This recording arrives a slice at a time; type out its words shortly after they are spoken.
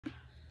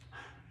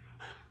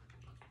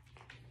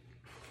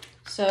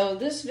So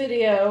this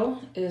video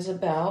is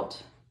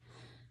about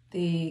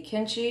the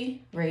Kenchii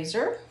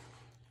Razor.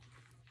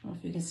 I don't know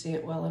if you can see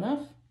it well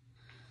enough.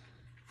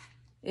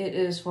 It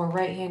is for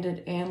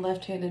right-handed and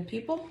left-handed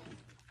people.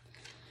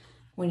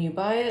 When you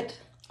buy it,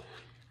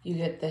 you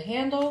get the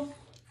handle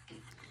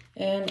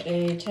and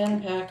a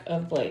 10-pack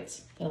of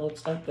blades that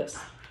looks like this.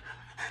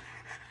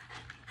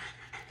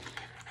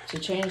 To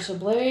change the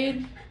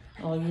blade,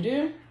 all you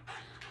do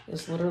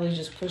is literally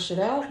just push it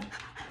out.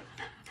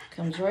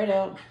 Comes right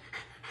out.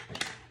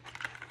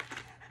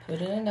 Put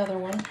in another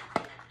one.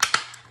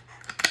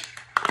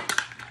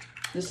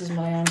 This is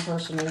my own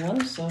personal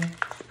one, so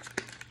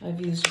I've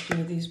used a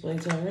few of these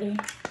blades already.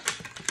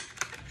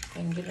 If I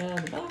can get it out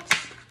of the box.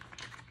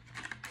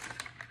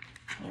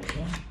 There we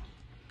go.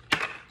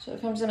 So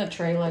it comes in a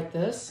tray like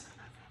this.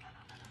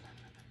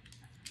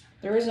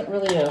 There isn't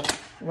really a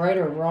right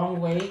or wrong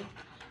way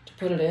to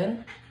put it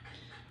in.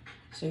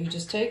 So you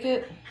just take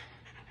it,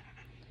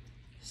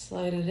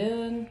 slide it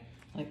in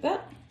like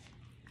that,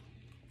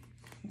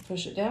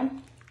 push it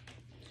down,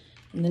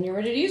 and then you're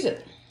ready to use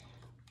it.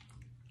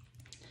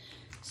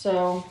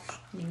 So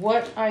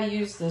what I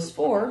use this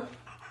for,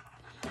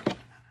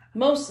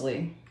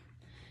 mostly,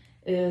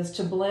 is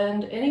to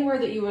blend anywhere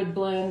that you would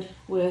blend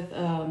with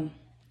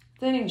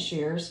thinning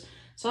shears.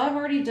 So I've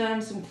already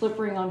done some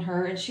clippering on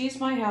her, and she's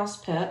my house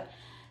pet.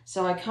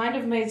 So I kind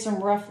of made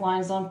some rough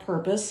lines on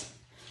purpose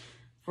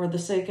for the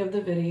sake of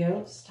the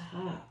video.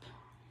 Stop.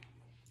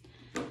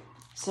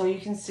 So you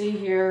can see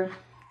here,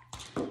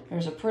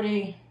 there's a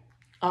pretty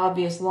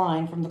obvious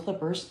line from the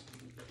clippers.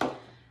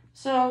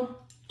 So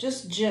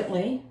just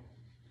gently,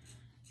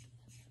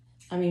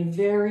 I mean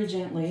very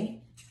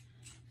gently,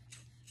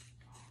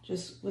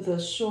 just with a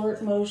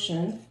short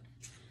motion,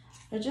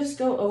 I just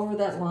go over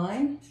that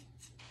line.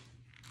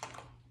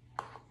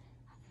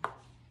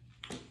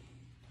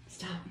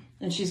 Stop.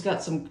 And she's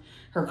got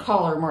her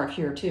collar mark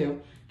here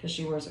too, because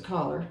she wears a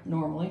collar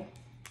normally.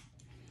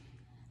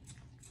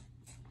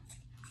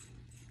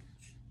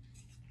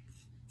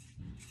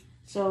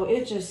 So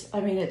it just, I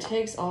mean, it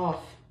takes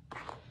off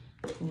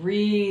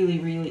really,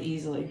 really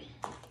easily.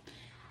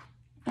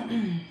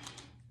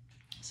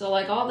 So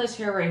like all this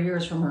hair right here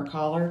is from her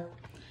collar.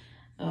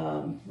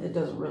 It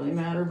doesn't really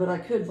matter, but I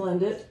could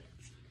blend it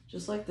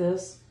just like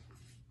this.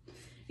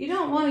 You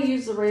don't want to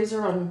use the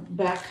razor on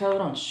back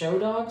coat on show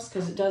dogs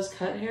because it does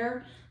cut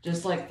hair,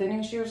 just like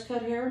thinning shears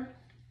cut hair.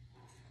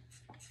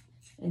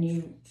 And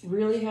you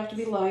really have to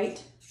be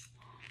light.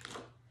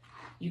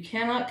 You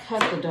cannot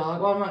cut the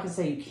dog. Well, I'm not going to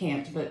say you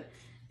can't, but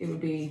it would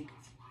be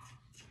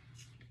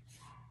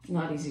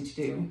not easy to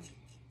do.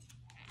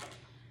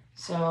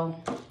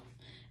 So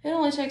it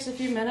only takes a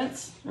few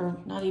minutes, or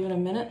not even a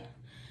minute,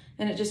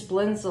 and it just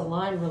blends the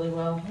line really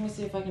well. Let me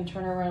see if I can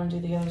turn her around and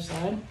do the other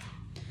side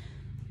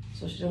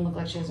so she doesn't look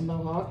like she has a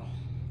mohawk.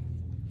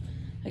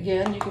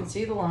 Again, you can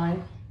see the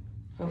line,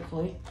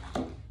 hopefully.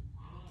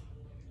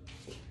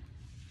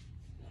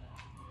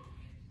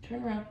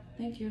 Turn around,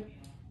 thank you.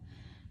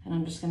 And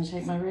I'm just going to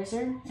take my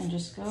razor and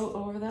just go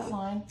over that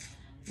line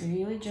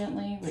really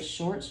gently with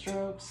short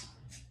strokes.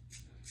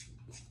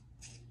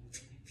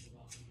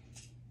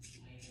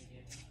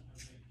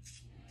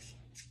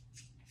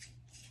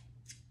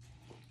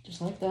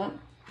 Just like that.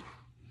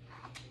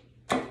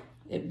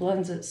 It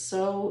blends it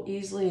so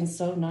easily and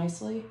so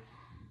nicely.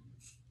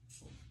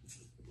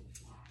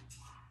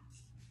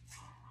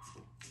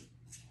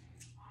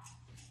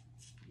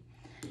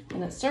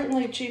 And it's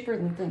certainly cheaper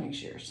than thinning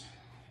shears.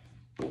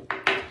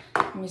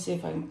 Let me see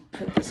if I can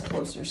put this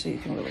closer so you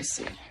can really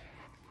see.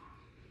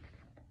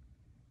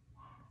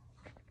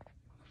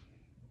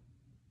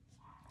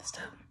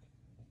 Stop.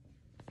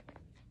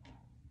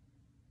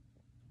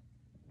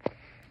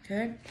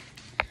 Okay.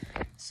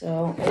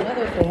 So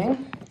another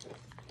thing,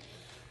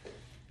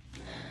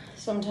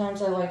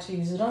 sometimes I like to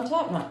use it on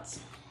top knots.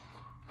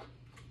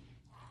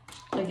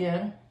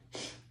 Again,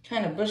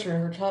 kind of butchered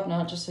her top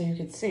knot just so you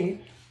could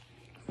see.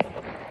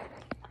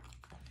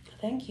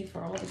 Thank you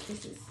for all the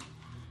kisses.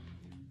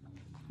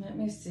 Let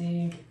me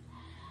see.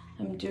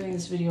 I'm doing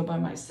this video by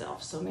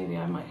myself, so maybe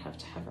I might have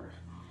to have her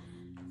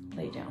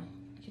lay down.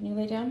 Can you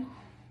lay down?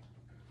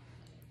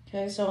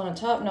 Okay, so on a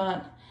top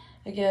knot,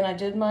 again,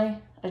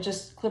 I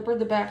just clippered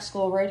the back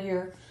skull right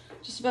here,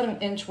 just about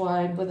an inch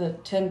wide with a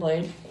 10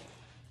 blade.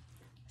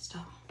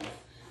 Stop.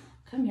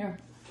 Come here.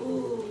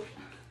 Ooh.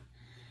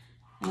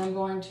 And I'm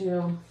going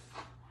to,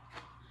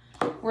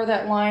 where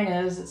that line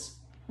is, it's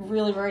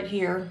really right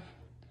here.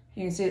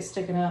 You can see it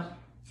sticking up.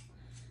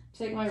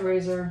 Take my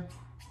razor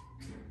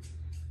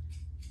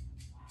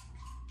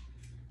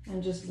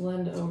and just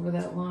blend over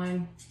that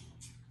line.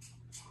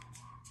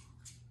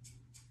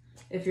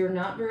 If you're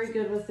not very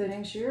good with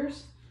thinning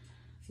shears,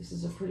 this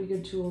is a pretty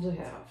good tool to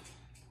have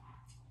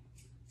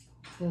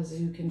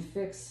because you can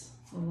fix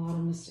a lot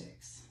of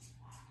mistakes.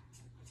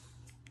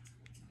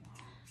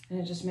 And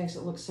it just makes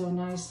it look so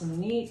nice and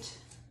neat.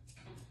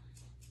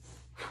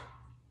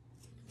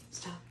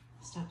 Stop,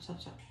 stop, stop,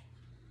 stop.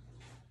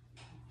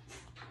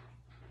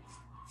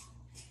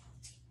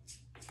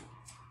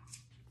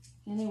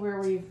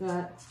 Anywhere where you've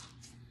got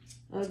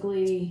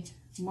ugly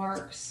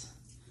marks,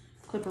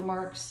 clipper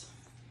marks,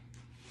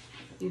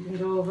 you can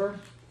go over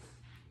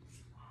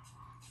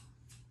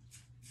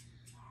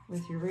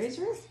with your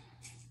razor.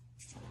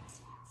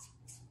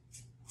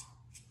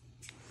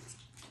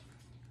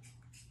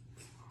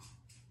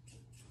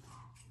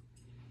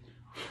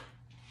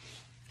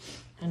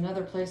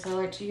 Another place I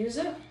like to use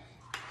it,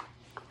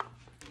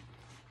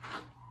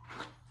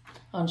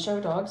 on show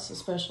dogs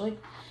especially,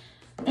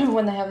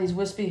 when they have these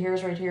wispy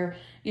hairs right here.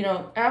 You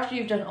know, after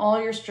you've done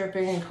all your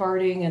stripping and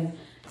carding and,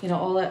 you know,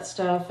 all that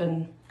stuff,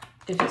 and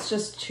if it's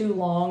just too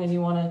long and you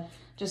want to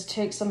just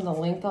take some of the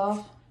length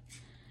off,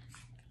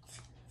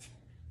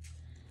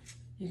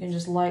 you can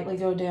just lightly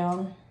go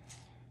down.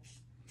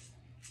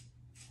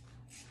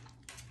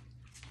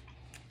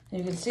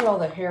 You can see all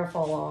the hair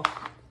fall off.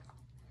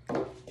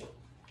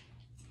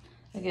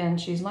 Again,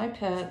 she's my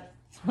pet.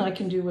 I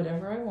can do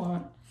whatever I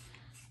want.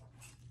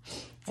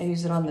 I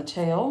use it on the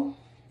tail.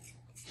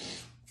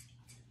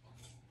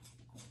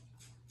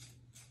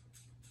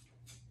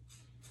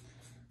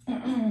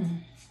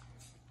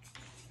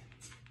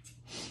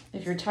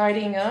 If you're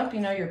tidying up,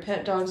 you know, your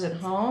pet dog's at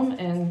home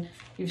and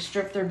you've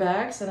stripped their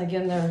backs, and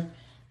again,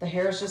 the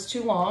hair is just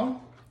too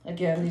long.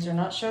 Again, these are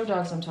not show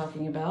dogs I'm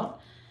talking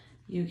about.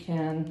 You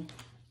can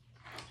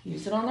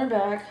use it on their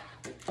back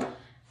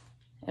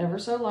ever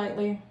so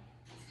lightly.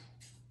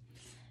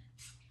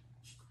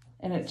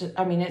 And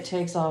it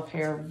takes off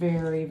hair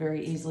very,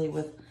 very easily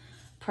with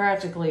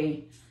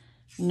practically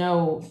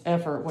no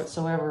effort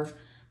whatsoever,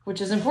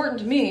 which is important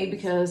to me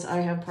because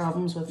I have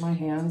problems with my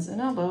hands and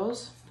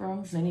elbows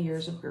from many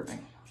years of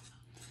grooming.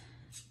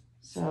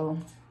 So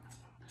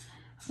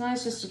it's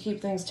nice just to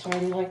keep things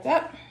tidy like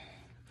that.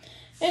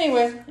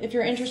 Anyway, if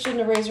you're interested in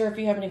a razor, if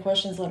you have any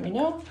questions, let me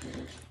know.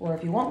 Or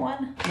if you want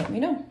one, let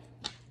me know.